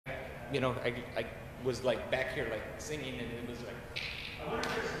I was like back here like singing, and it was like I wonder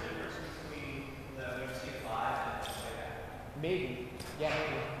if there's a difference between when you see it live and just like that. maybe, yeah,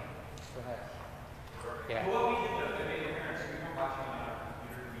 maybe, perhaps, yeah. Well, what we did though, maybe the parents, we were watching on our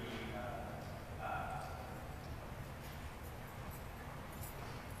computer,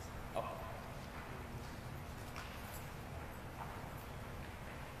 Oh.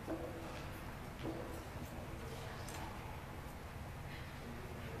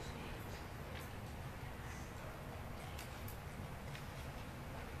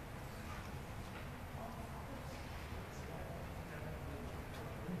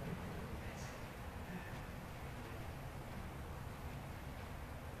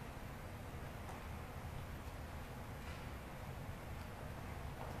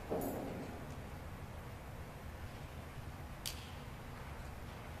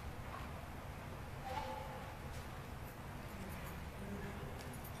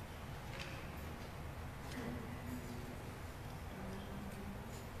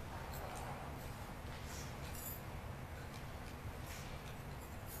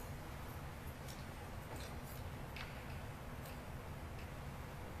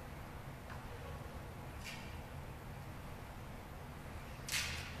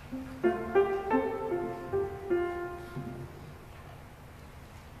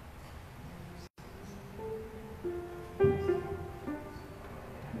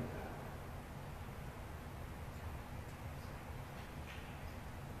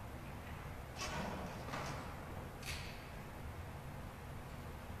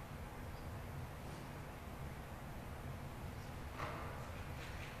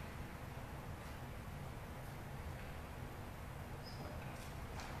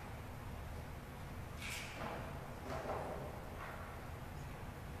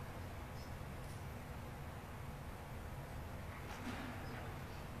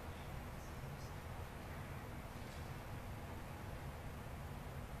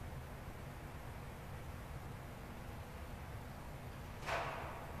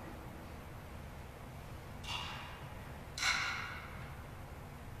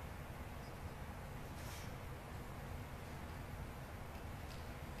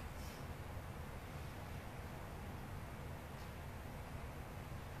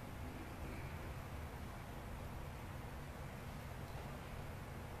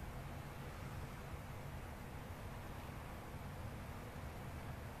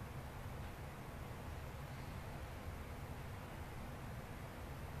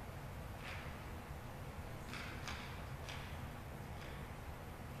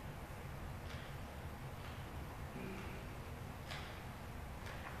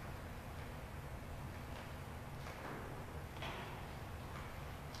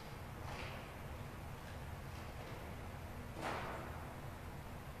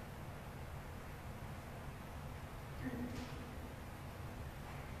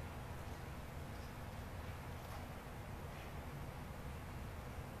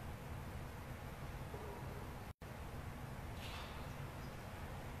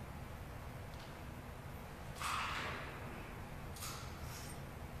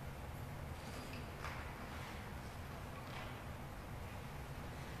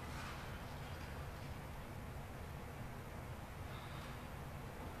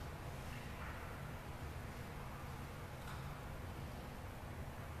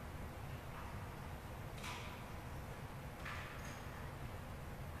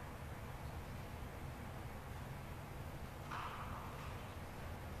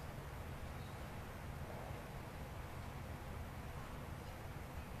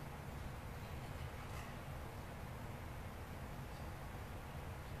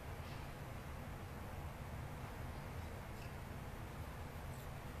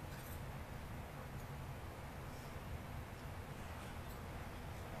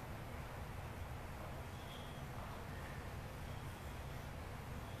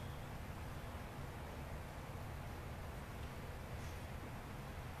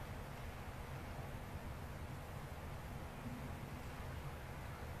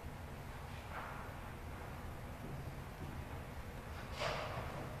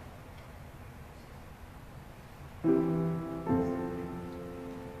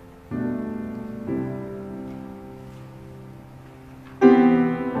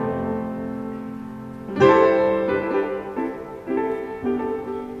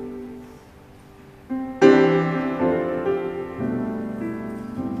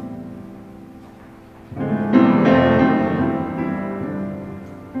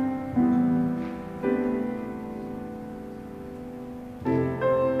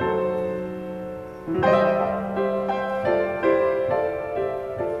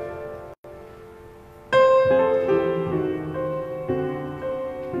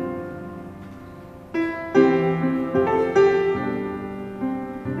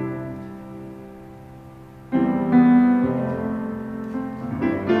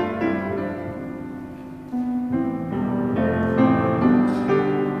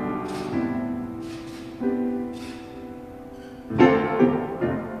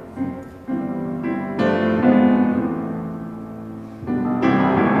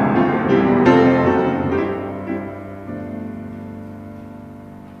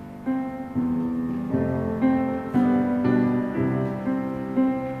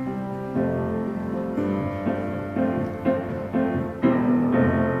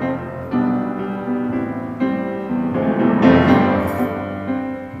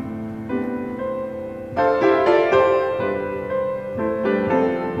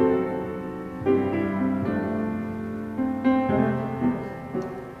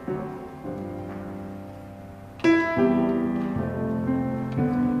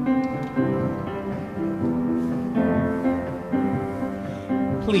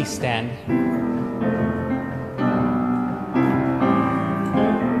 Please stand.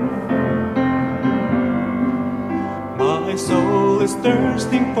 My soul is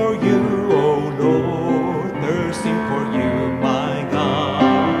thirsting for you, O Lord, thirsting for you, my God.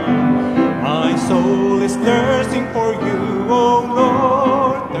 My soul is thirsting for you, O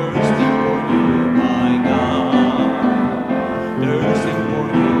Lord, thirsting for you, my God. Thirsting for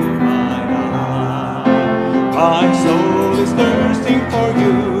you, my God. My soul is thirsting for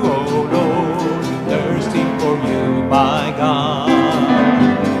you, O Lord, thirsting for you, my God.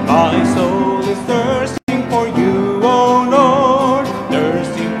 My soul is thirsting for you, O Lord,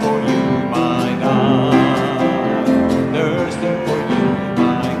 thirsting for you, my God. Thirsting for you,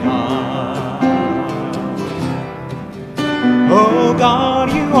 my God. Oh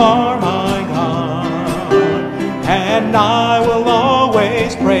God, you are my God, and I will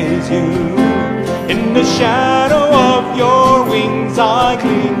always praise you. In the shadow of your wings I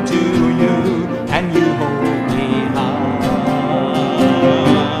cling to you, and you hold me high.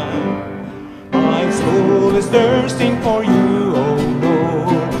 My soul is thirsting for you, O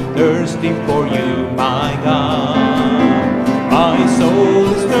Lord, thirsting for you, my God. My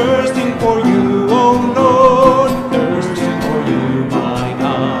soul is thirsting for you, O Lord, thirsting for you, my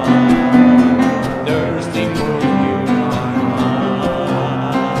God. Thirsting for you, my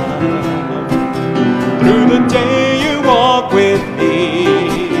God. Through the day you walk with me,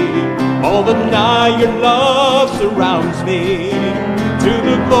 all the night your love surrounds me. To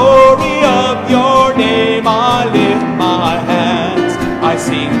the glory of your name I lift my hands, I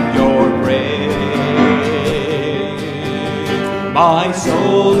sing your praise. My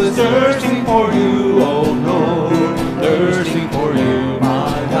soul is thirsting for you, O Lord, thirsting for you,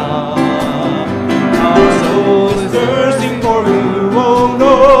 my God. My soul is thirsting for you, O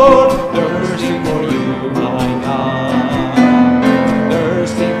Lord, thirsting for you, my God.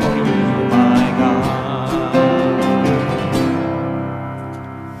 Thirsting for you, my God.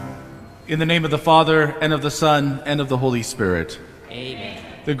 In the name of the Father, and of the Son, and of the Holy Spirit. Amen.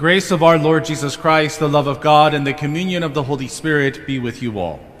 The grace of our Lord Jesus Christ, the love of God, and the communion of the Holy Spirit be with you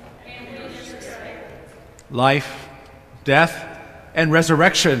all. Life, death, and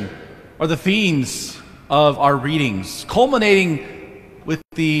resurrection are the themes of our readings, culminating with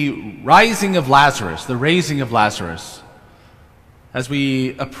the rising of Lazarus, the raising of Lazarus. As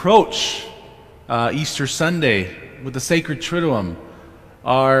we approach Easter Sunday with the sacred Triduum,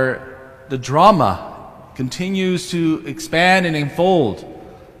 the drama continues to expand and unfold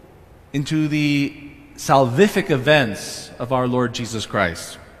into the salvific events of our Lord Jesus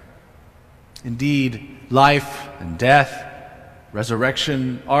Christ. Indeed, life and death,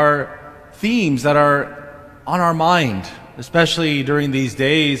 resurrection are themes that are on our mind, especially during these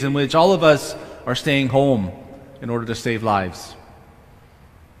days in which all of us are staying home in order to save lives.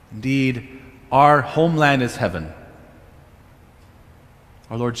 Indeed, our homeland is heaven.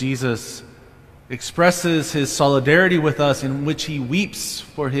 Our Lord Jesus expresses his solidarity with us in which he weeps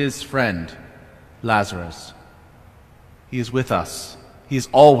for his friend, Lazarus. He is with us. He is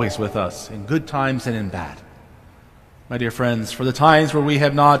always with us, in good times and in bad. My dear friends, for the times where we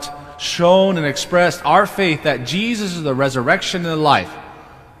have not shown and expressed our faith that Jesus is the resurrection and the life,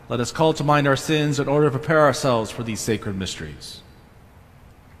 let us call to mind our sins in order to prepare ourselves for these sacred mysteries.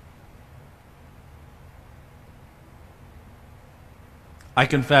 I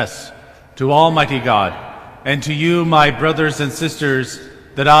confess to Almighty God and to you, my brothers and sisters,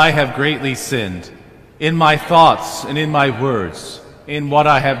 that I have greatly sinned in my thoughts and in my words, in what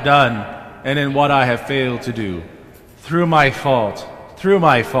I have done and in what I have failed to do, through my fault, through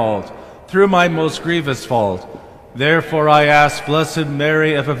my most grievous fault. Therefore I ask Blessed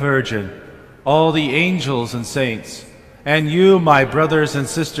Mary, ever Virgin, all the angels and saints, and you, my brothers and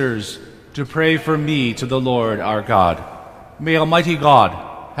sisters, to pray for me to the Lord our God. May Almighty God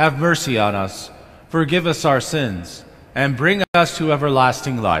have mercy on us, forgive us our sins, and bring us to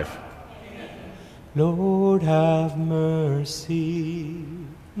everlasting life. Lord, have mercy.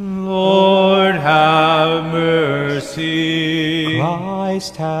 Lord, have mercy.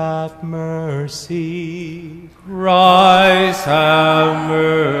 Christ, have mercy. Christ, have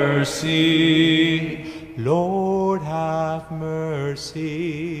mercy. Lord, have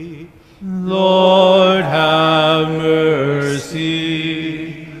mercy. Lord, have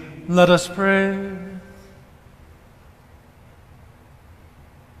mercy. Let us pray.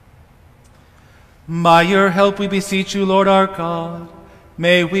 By your help we beseech you, Lord our God,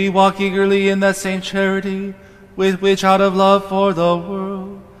 may we walk eagerly in that same charity with which, out of love for the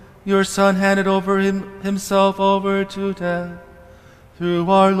world, your Son handed over himself over to death. Through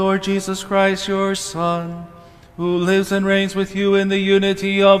our Lord Jesus Christ, your Son, who lives and reigns with you in the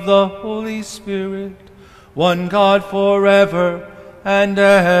unity of the Holy Spirit, one God forever and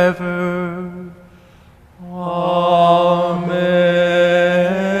ever. Amen.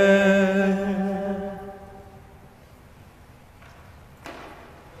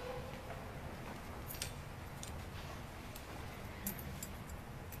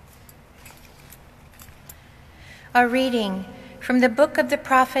 A reading from the book of the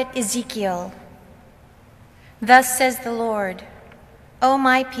prophet Ezekiel. Thus says the Lord, O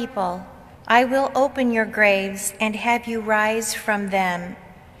my people, I will open your graves and have you rise from them,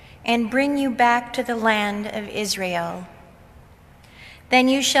 and bring you back to the land of Israel. Then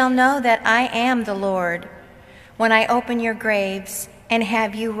you shall know that I am the Lord, when I open your graves and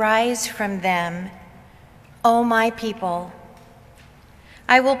have you rise from them, O my people.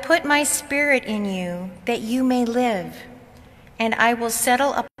 I will put my spirit in you, that you may live, and I will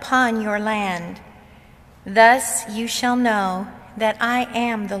settle upon your land. Thus you shall know that I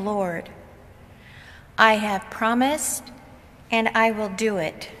am the Lord. I have promised, and I will do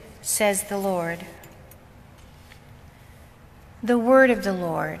it, says the Lord. The word of the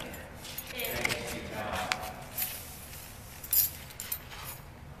Lord.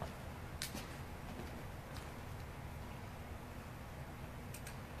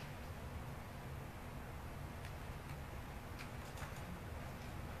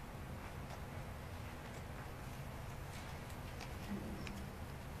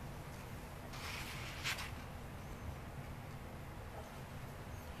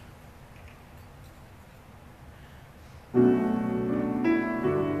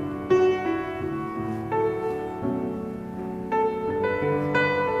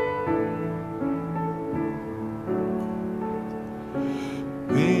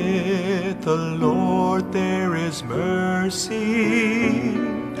 With the Lord there is mercy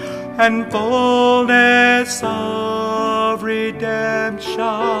and fullness of redemption.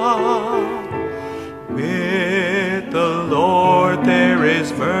 With the Lord there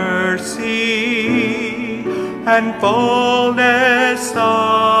is mercy and fullness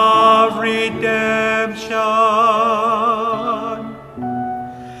of redemption.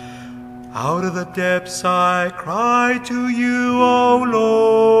 Out of the depths I cry to you, O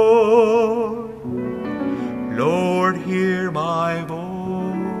Lord. Lord, hear my voice.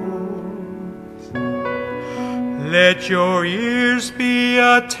 Let your ears be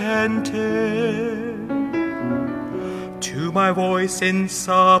attentive to my voice in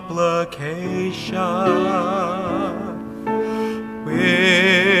supplication.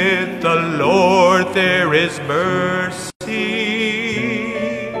 With the Lord there is mercy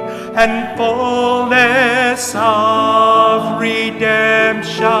and fullness of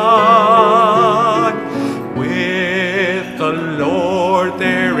redemption. With the Lord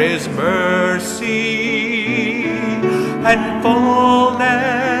there is mercy and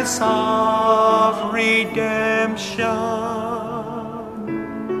fullness of redemption.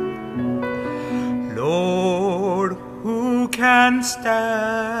 Lord, who can stand?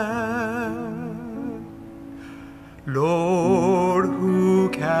 Lord, who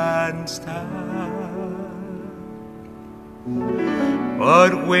can stand?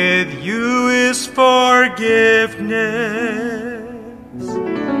 But with you is forgiveness,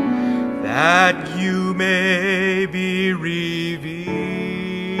 that you may be revealed.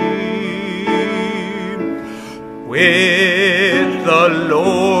 With the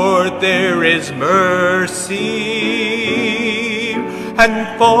Lord there is mercy and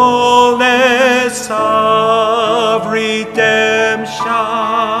fullness of redemption.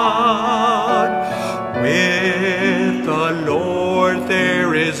 With the Lord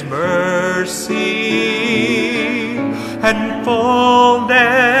there is mercy and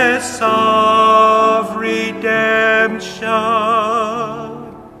fullness of redemption.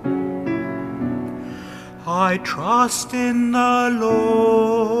 I trust in the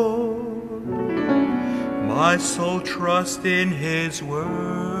Lord, my soul trusts in his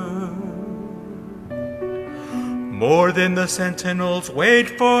word. More than the sentinels wait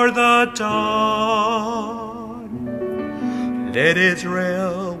for the dawn, let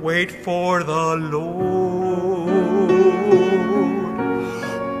Israel wait for the Lord.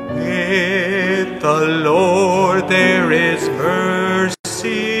 With the Lord there is mercy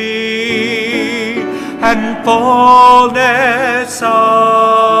and fullness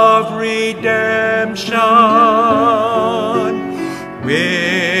of redemption.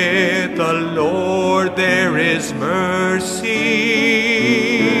 With the Lord there is mercy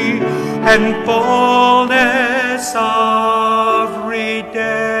and fullness of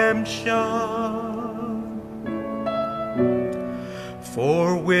redemption.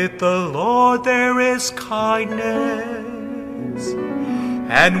 For with the Lord there is kindness,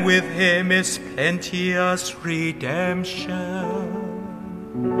 and with him is plenteous redemption.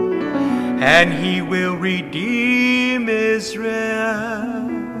 And he will redeem Israel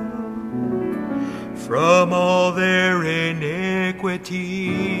from all their iniquities.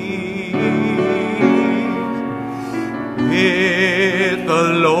 With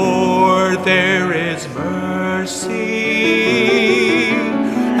the Lord there is mercy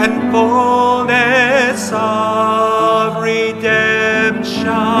and fullness of redemption.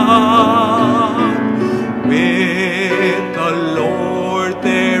 With the Lord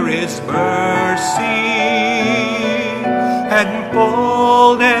there is mercy and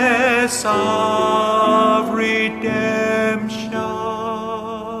fullness of redemption.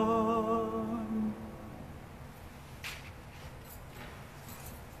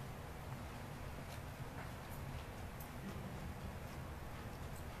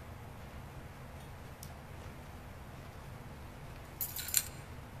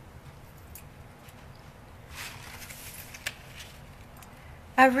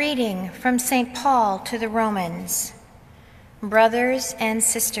 A reading from St. Paul to the Romans. Brothers and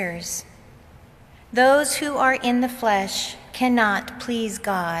sisters, those who are in the flesh cannot please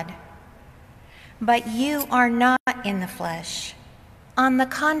God. But you are not in the flesh. On the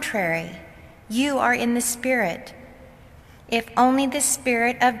contrary, you are in the Spirit, if only the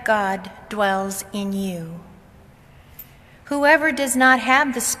Spirit of God dwells in you. Whoever does not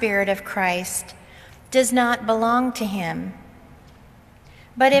have the Spirit of Christ does not belong to him.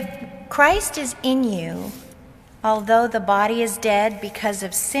 But if Christ is in you, although the body is dead because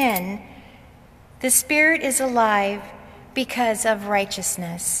of sin, the Spirit is alive because of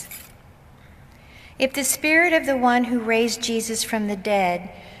righteousness. If the Spirit of the one who raised Jesus from the dead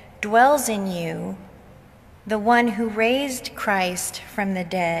dwells in you, the one who raised Christ from the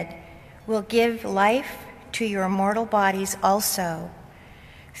dead will give life to your mortal bodies also,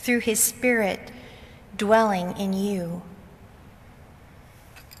 through his Spirit dwelling in you.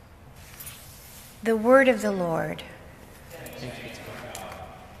 The word of the Lord.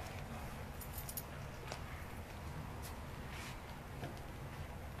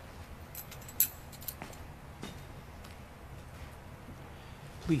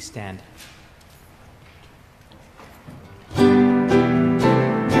 Please stand.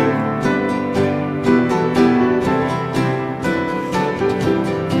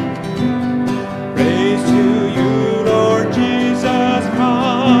 Praise to you, Lord Jesus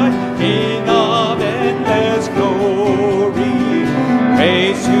Christ, King of endless glory.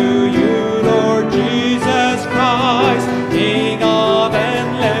 Praise to you, Lord Jesus Christ, King of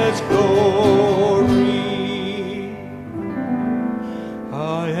endless glory.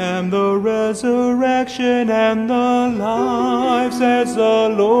 I am the resurrection and the life, says the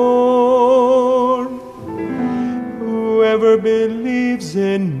Lord. Whoever believes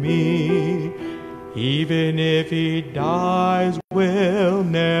in me, even if he dies, will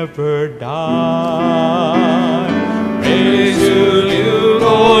never die.